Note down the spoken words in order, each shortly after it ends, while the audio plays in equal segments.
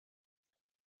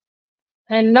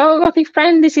Hello, Gothic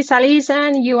friend. This is Alice,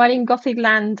 and you are in Gothic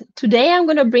land. Today, I'm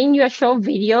going to bring you a short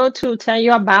video to tell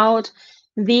you about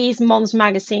this month's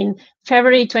magazine,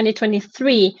 February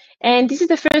 2023. And this is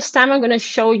the first time I'm going to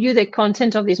show you the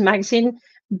content of this magazine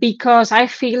because I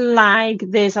feel like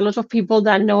there's a lot of people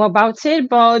that know about it,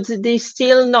 but they're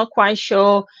still not quite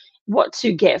sure what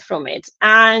to get from it.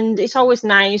 And it's always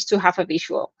nice to have a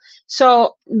visual.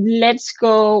 So let's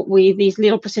go with this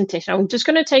little presentation. I'm just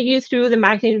going to take you through the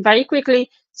magazine very quickly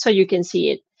so you can see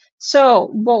it. So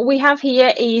what we have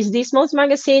here is this month's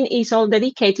magazine is all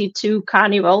dedicated to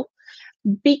Carnival,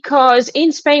 because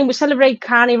in Spain we celebrate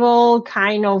Carnival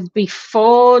kind of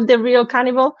before the real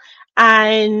Carnival,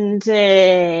 and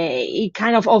it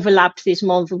kind of overlaps this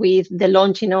month with the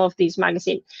launching of this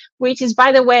magazine, which is,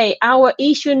 by the way, our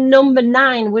issue number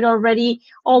 9. We're already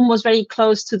almost very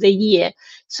close to the year.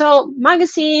 So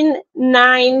magazine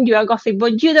 9, You Are Gothic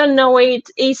But You Don't Know It,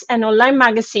 is an online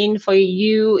magazine for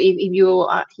you if you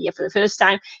are here for the first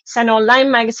time. It's an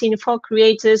online magazine for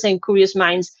creators and curious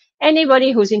minds.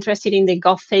 Anybody who's interested in the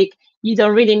Gothic. You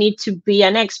don't really need to be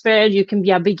an expert. You can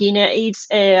be a beginner. It's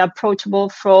approachable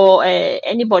for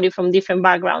anybody from different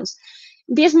backgrounds.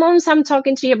 This month, I'm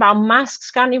talking to you about Masks,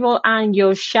 Carnival, and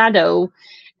Your Shadow.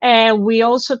 We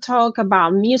also talk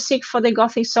about music for the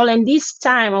Gothic soul. And this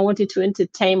time, I wanted to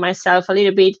entertain myself a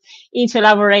little bit into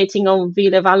elaborating on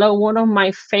Ville, Valo, one of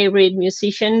my favorite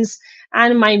musicians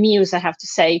and my muse, I have to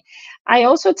say. I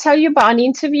also tell you about an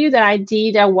interview that I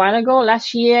did a while ago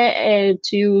last year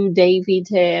to David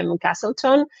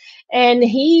Castleton. And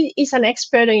he is an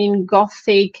expert in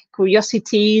Gothic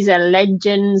curiosities and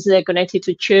legends connected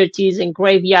to churches and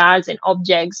graveyards and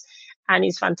objects. And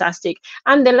it's fantastic.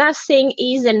 And the last thing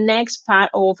is the next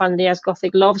part of Andrea's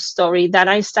Gothic love story that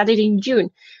I started in June.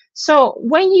 So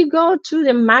when you go to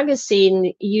the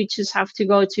magazine, you just have to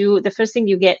go to, the first thing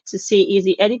you get to see is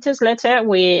the editor's letter,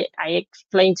 where I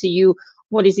explain to you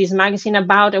what is this magazine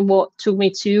about and what took me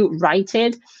to write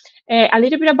it. A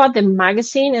little bit about the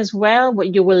magazine as well,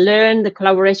 what you will learn, the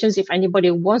collaborations, if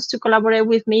anybody wants to collaborate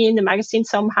with me in the magazine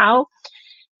somehow.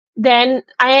 Then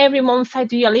every month I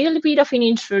do a little bit of an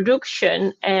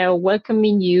introduction,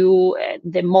 welcoming you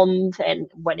the month and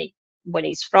when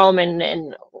it's from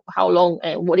and how long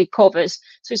and what it covers.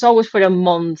 So it's always for a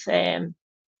month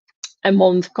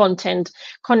content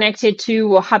connected to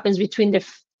what happens between the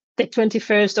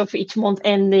 21st of each month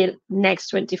and the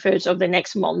next 21st of the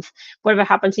next month, whatever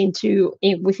happens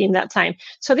within that time.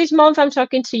 So this month I'm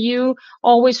talking to you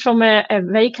always from a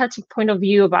very Celtic point of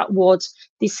view about what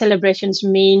these celebrations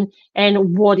mean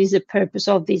and what is the purpose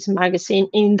of this magazine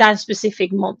in that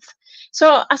specific month.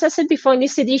 So as I said before, in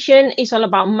this edition, it's all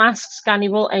about Masks,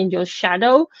 Carnival, and Your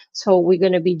Shadow. So we're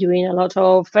going to be doing a lot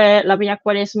of La Bella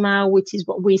Quaresma, which is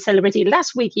what we celebrated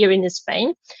last week here in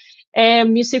Spain.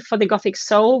 Music for the Gothic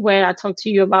soul, where I talked to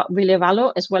you about Ville,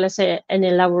 Valo, as well as an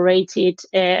elaborated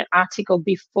article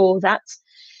before that.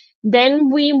 Then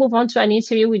we move on to an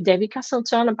interview with David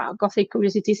Castleton about Gothic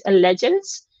curiosities and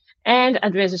legends, and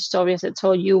Andrea's story, as I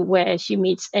told you, where she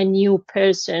meets a new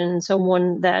person,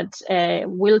 someone that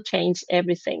will change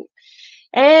everything.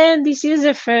 And this is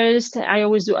the first. I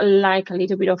always do like a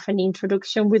little bit of an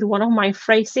introduction with one of my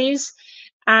phrases,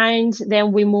 and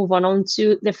then we move on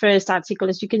to the first article.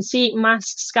 As you can see,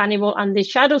 Masks, Carnival, and the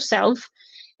Shadow Self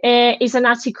is an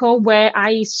article where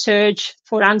I search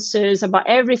for answers about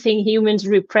everything humans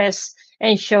repress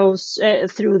and shows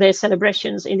through their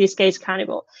celebrations, in this case,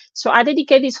 Carnival. So I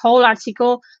dedicate this whole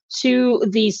article to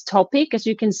this topic. As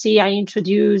you can see, I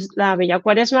introduced La Bella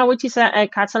Quaresma, which is a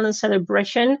Catalan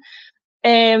celebration.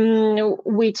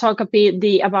 We talk a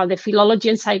bit about the philology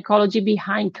and psychology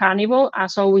behind Carnival.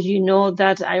 As always, you know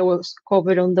that I was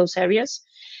covered on those areas.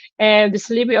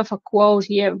 There's a little bit of a quote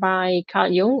here by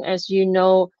Carl Jung. As you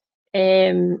know,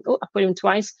 I put him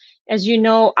twice. As you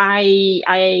know, I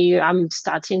am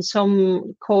starting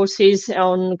some courses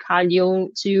on Carl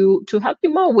Jung to help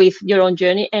you more with your own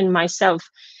journey and myself.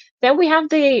 Then we have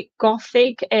the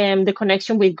Gothic, the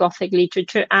connection with Gothic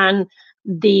literature and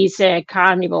these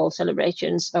Carnival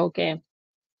celebrations. Okay.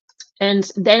 And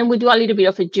then we do a little bit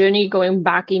of a journey going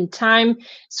back in time.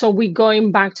 So we're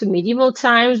going back to medieval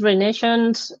times,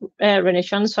 Renaissance,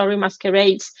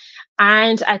 masquerades.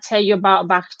 And I tell you about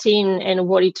Bakhtin and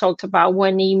what he talked about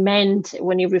when he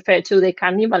referred to the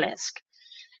carnivalesque.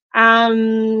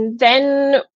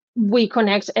 Then we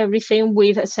connect everything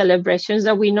with celebrations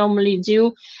that we normally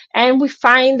do. And we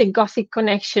find the Gothic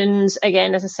connections,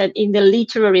 again, as I said, in the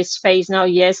literary space now,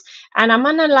 yes. And I'm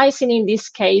analyzing, in this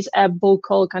case, a book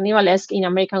called Carnivalesque in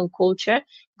American Culture,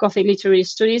 Gothic Literary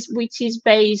Studies, which is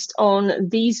based on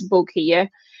this book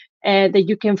here. that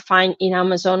you can find in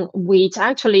Amazon, which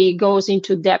actually goes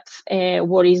into depth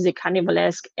what is the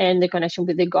Carnivalesque and the connection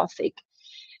with the Gothic.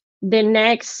 The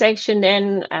next section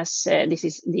then, as this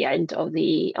is the end of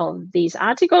this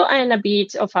article, and a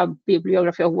bit of a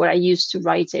bibliography of what I used to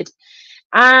write it.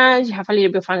 And you have a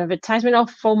little bit of an advertisement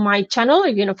for my channel.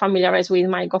 If you're not familiarized with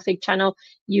my Gothic channel,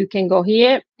 you can go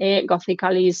here. Gothic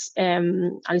Alice,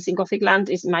 Alice in Gothicland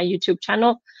is my YouTube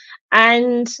channel.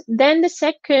 And then the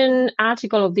second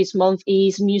article of this month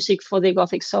is Music for the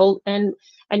Gothic Soul, and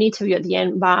an interview at the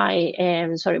end by,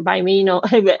 by me,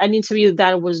 an interview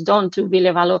that was done to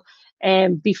Ville Valo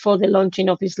before the launching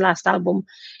of his last album.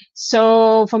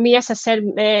 So for me, as I said,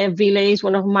 Ville is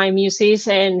one of my muses,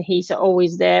 and he's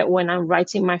always there when I'm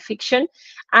writing my fiction.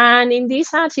 And in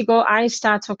this article, I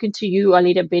start talking to you a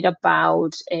little bit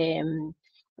about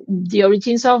the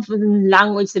origins of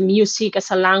language, the music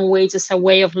as a language, as a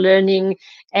way of learning,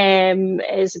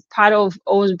 as part of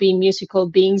us being musical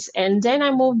beings. And then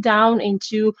I moved down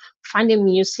into finding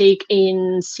music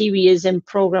in series and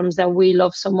programs that we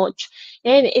love so much.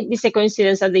 And it is a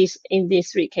coincidence that in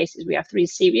these three cases, we have three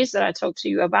series that I talked to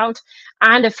you about,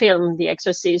 and a film, The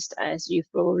Exorcist, as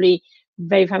you've probably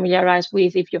very familiarized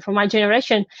with if you're from my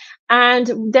generation.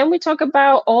 And then we talk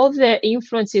about all the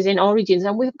influences and origins,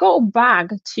 and we go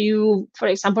back to, for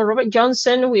example, Robert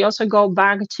Johnson. We also go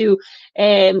back to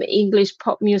English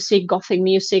pop music, Gothic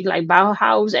music like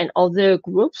Bauhaus and other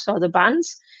groups, other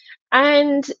bands.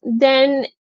 And then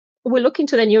we look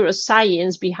into the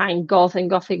neuroscience behind Goth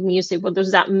and Gothic music. What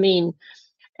does that mean?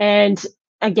 And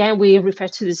again, we refer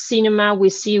to the cinema. We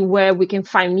see where we can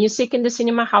find music in the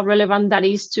cinema, how relevant that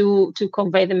is to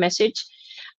convey the message.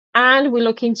 And we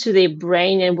look into the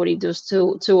brain and what it does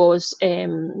to us,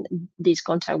 this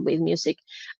contact with music.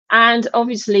 And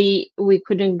obviously, we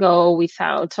couldn't go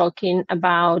without talking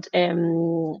about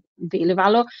Ville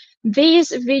Valo.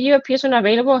 This video appears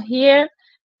unavailable here,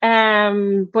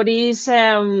 but is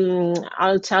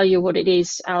I'll tell you what it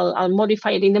is. I'll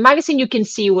modify it in the magazine. You can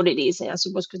see what it is, I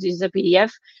suppose, because this is a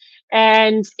PDF.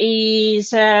 And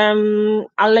is I'll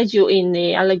let you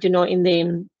know in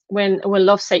the when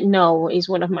Love Said No is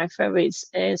one of my favorite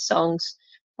songs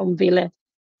from Ville.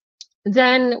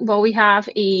 Then what we have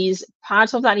is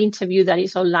part of that interview that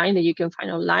is online, that you can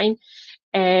find online.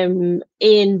 In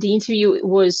the interview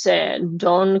was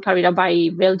carried out by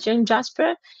Belgian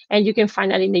Jasper, and you can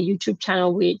find that in the YouTube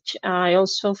channel, which I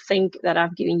also think that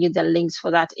I've given you the links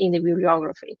for that in the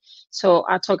bibliography. So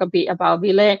I'll talk a bit about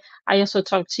Ville. I also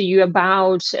talked to you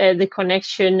about the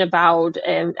connection about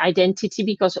identity,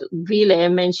 because Ville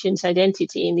mentions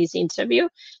identity in this interview.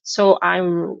 So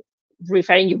I'm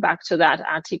referring you back to that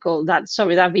article, that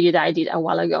video that I did a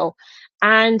while ago.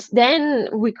 And then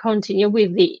we continue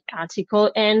with the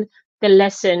article and the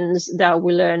lessons that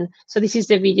we learn. So this is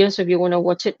the video, so if you want to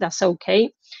watch it, that's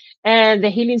okay. And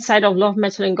the healing side of love,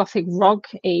 metal, and Gothic rock,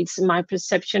 it's my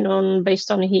perception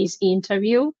based on his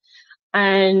interview,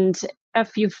 and a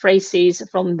few phrases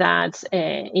from that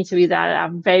interview that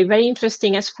are very, very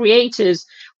interesting. As creators,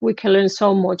 we can learn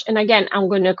so much. And again, I'm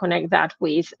going to connect that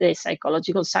with the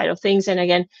psychological side of things, and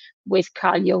again, with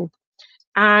Carl Jung.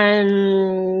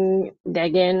 And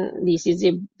again, this is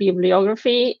the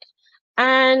bibliography,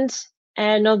 and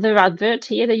another advert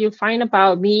here that you'll find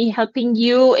about me helping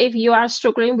you if you are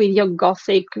struggling with your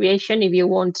Gothic creation. If you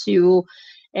want to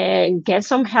get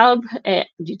some help,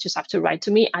 you just have to write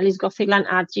to me,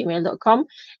 alicegothicland@gmail.com,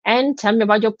 and tell me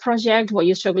about your project, what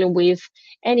you're struggling with,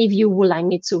 and if you would like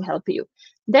me to help you.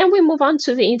 Then we move on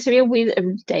to the interview with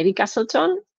David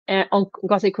Castleton on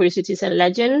Gothic Curiosities and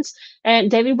Legends. And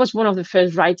David was one of the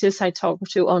first writers I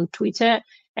talked to on Twitter,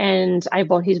 and I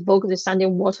bought his book, The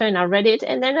Standing Water, and I read it.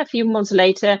 And then a few months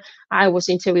later, I was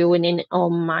interviewing him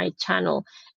on my channel.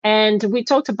 And we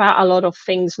talked about a lot of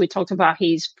things. We talked about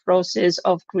his process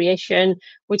of creation.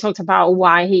 We talked about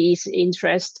why he is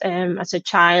interested as a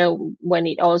child, when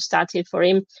it all started for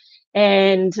him,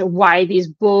 and why this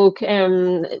book,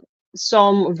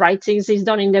 some writings he's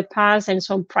done in the past, and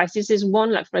some prizes he's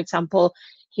won. Like, for example,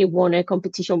 he won a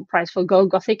competition prize for Go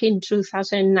Gothic in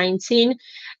 2019.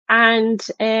 And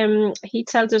he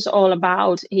tells us all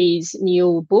about his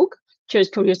new book,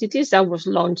 Curiosities, that was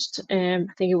launched, I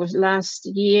think it was last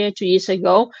year, 2 years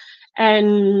ago.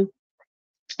 And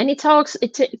it tells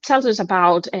us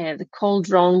about the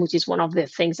cauldron, which is one of the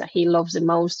things that he loves the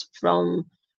most from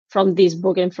this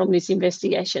book and from these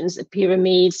investigations, the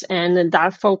pyramids and the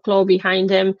dark folklore behind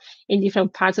them in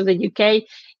different parts of the UK.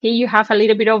 Here you have a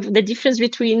little bit of the difference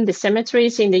between the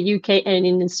cemeteries in the UK and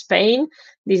in Spain.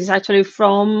 This is actually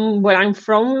from where I'm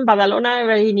from, Badalona,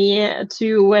 very near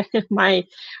to where my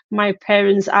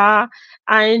parents are.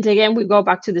 And again, we go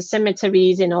back to the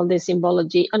cemeteries and all the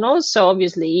symbology. And also,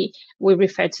 obviously, we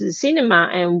refer to the cinema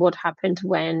and what happened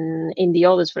when in the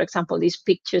others, for example, these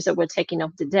pictures that were taken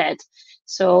of the dead.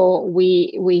 So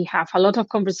we have a lot of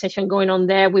conversation going on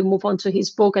there. We move on to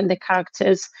his book and the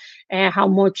characters, how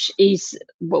much is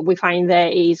what we find there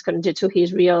is connected to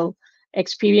his real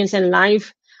experience and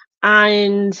life.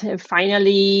 And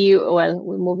finally, well,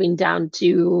 we're moving down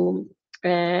to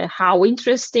how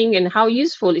interesting and how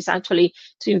useful it's actually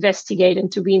to investigate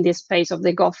and to be in the space of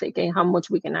the Gothic and how much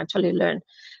we can actually learn.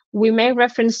 We make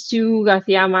reference to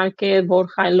Garcia Marquez,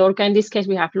 Borja, and Lorca. In this case,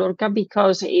 we have Lorca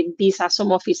because these are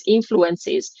some of his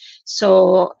influences.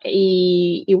 So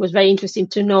it was very interesting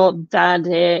to know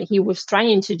that he was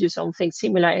trying to do something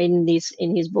similar in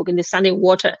his book, in The Standing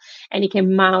Water, and it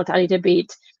came out a little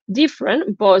bit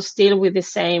different, but still with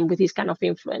this kind of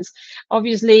influence.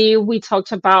 Obviously, we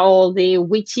talked about all the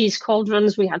witches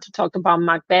cauldrons. We had to talk about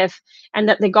Macbeth, and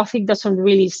that the Gothic doesn't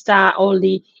really start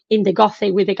only in the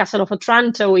Gothic with the Castle of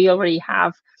Otranto. We already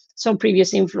have some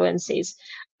previous influences.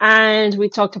 And we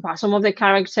talked about some of the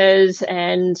characters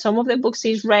and some of the books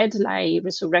he's read, like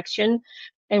Resurrection,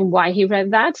 and why he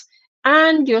read that.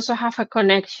 And you also have a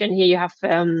connection here. You have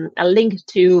a link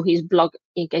to his blog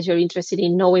in case you're interested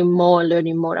in knowing more,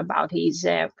 learning more about his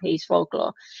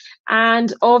folklore.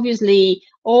 And obviously,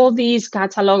 all this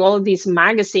catalog, all this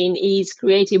magazine is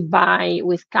created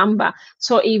with Canva.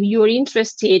 So if you're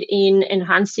interested in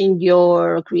enhancing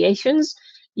your creations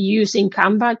using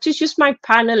Canva, just use my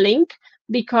partner link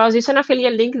because it's an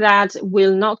affiliate link that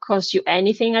will not cost you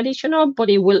anything additional, but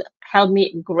it will help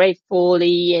me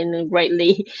gratefully and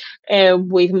greatly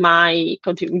with my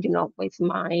contribution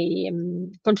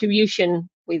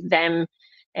with them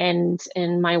and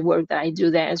my work that I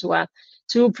do there as well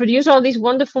to produce all this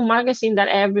wonderful magazine that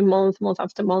every month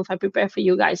after month I prepare for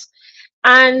you guys.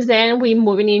 And then we're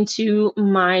moving into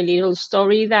my little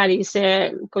story that is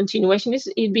a continuation. It's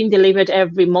been delivered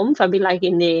every month. I'll be like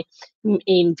in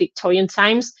Victorian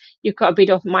times. You got a bit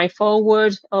of my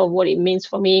forward of what it means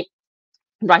for me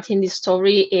writing this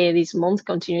story this month,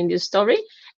 continuing this story,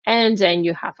 and then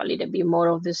you have a little bit more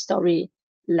of the story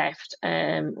left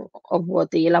of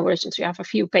what the elaborations. You have a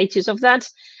few pages of that.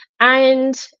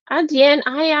 And at the end,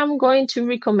 I am going to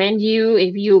recommend you,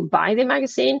 if you buy the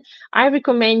magazine, I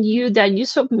recommend you that you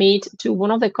submit to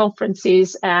one of the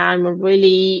conferences I'm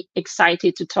really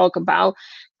excited to talk about,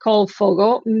 called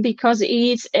FOGO, because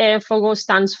FOGO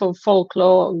stands for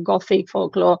folklore, Gothic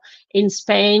folklore in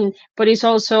Spain, but it's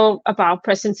also about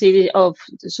presence of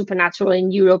the supernatural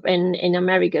in Europe and in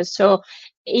America. So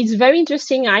it's very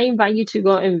interesting. I invite you to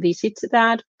go and visit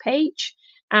that page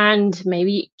and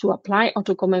maybe to apply or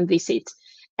to come and visit.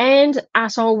 And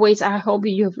as always, I hope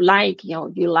you like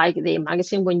the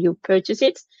magazine when you purchase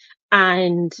it,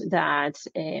 and that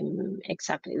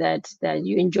exactly that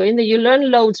you enjoy and that you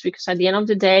learn loads, because at the end of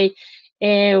the day,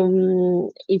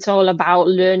 it's all about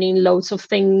learning loads of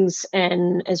things.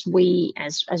 And as you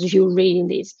reading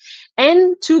this,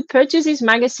 and to purchase this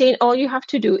magazine, all you have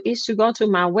to do is to go to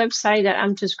my website that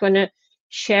I'm just going to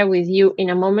share with you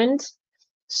in a moment.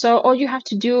 So all you have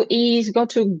to do is go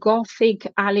to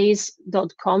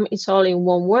gothicalice.com. It's all in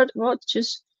one word. Well,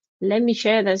 just let me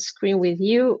share that screen with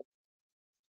you.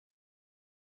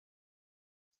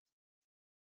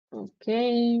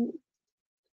 Okay,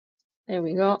 there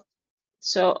we go.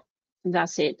 So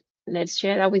that's it. Let's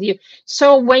share that with you.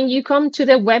 So when you come to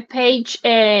the web page,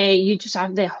 you just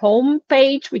have the home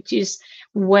page, which is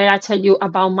where I tell you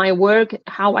about my work,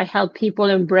 how I help people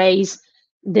embrace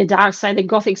the dark side, the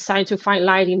Gothic side, to find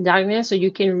light in darkness. So you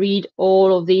can read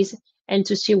all of this and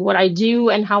to see what I do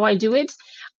and how I do it.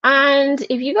 And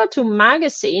if you go to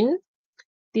magazine,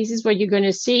 this is what you're going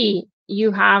to see.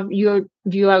 You have your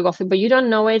You Are Gothic, but you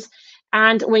don't know it.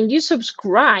 And when you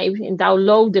subscribe and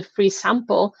download the free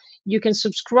sample, you can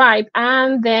subscribe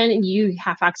and then you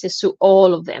have access to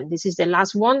all of them. This is the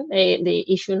last one, the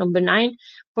issue number 9.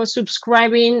 For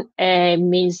subscribing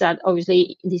means that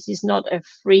obviously this is not a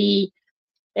free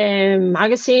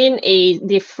magazine.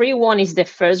 The free one is the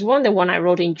first one, the one I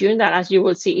wrote in June, that as you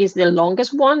will see is the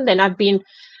longest one. Then I've been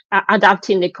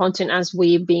adapting the content as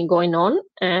we've been going on,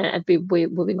 we've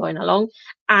been going along.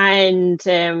 And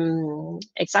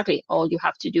exactly all you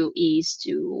have to do is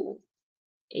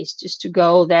just to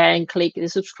go there and click the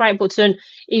subscribe button.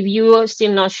 If you are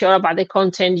still not sure about the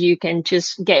content, you can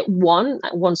just get one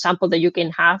sample that you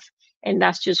can have, and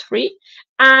that's just free.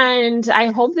 And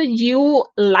I hope that you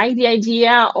like the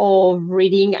idea of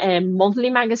reading a monthly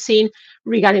magazine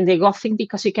regarding the Gothic,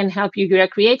 because it can help you. You're a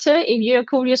creator. If you're a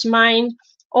curious mind,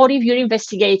 or if you're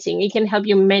investigating, it can help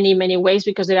you many, many ways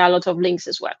because there are a lot of links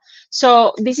as well.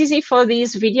 So this is it for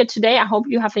this video today. I hope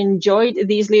you have enjoyed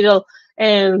this little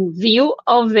view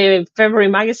of the February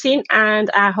magazine, and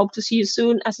I hope to see you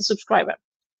soon as a subscriber.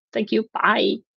 Thank you. Bye.